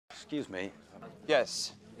excuse me.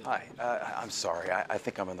 Yes. Hi. I'm sorry. I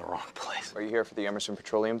think I'm in the wrong place. Are you here for the Emerson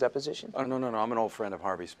Petroleum deposition? Oh, no. I'm an old friend of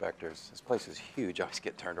Harvey Specter's. This place is huge. I always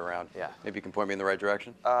get turned around. Yeah. Maybe you can point me in the right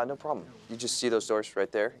direction? No problem. You just see those doors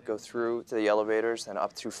right there. Go through to the elevators, then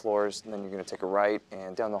up 2 floors, and then you're going to take a right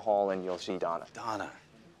and down the hall, and you'll see Donna. Donna.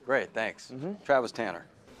 Great, thanks. Travis Tanner.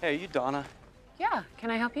 Hey, are you Donna? Yeah,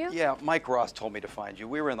 can I help you? Yeah, Mike Ross told me to find you.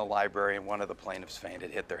 We were in the library and one of the plaintiffs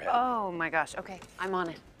fainted, hit their head. Oh my gosh, okay, I'm on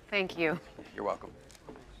it. Thank you. You're welcome.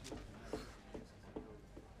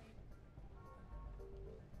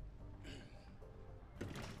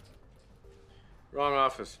 Wrong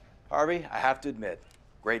office. Harvey, I have to admit,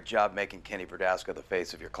 great job making Kenny Verdasco the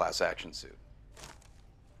face of your class action suit.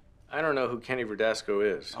 I don't know who Kenny Verdasco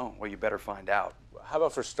is. Oh, well, you better find out. How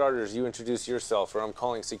about for starters, you introduce yourself, or I'm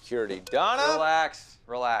calling security. Donna?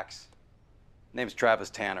 Relax. Name's Travis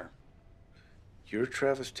Tanner. You're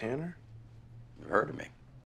Travis Tanner? You heard of me.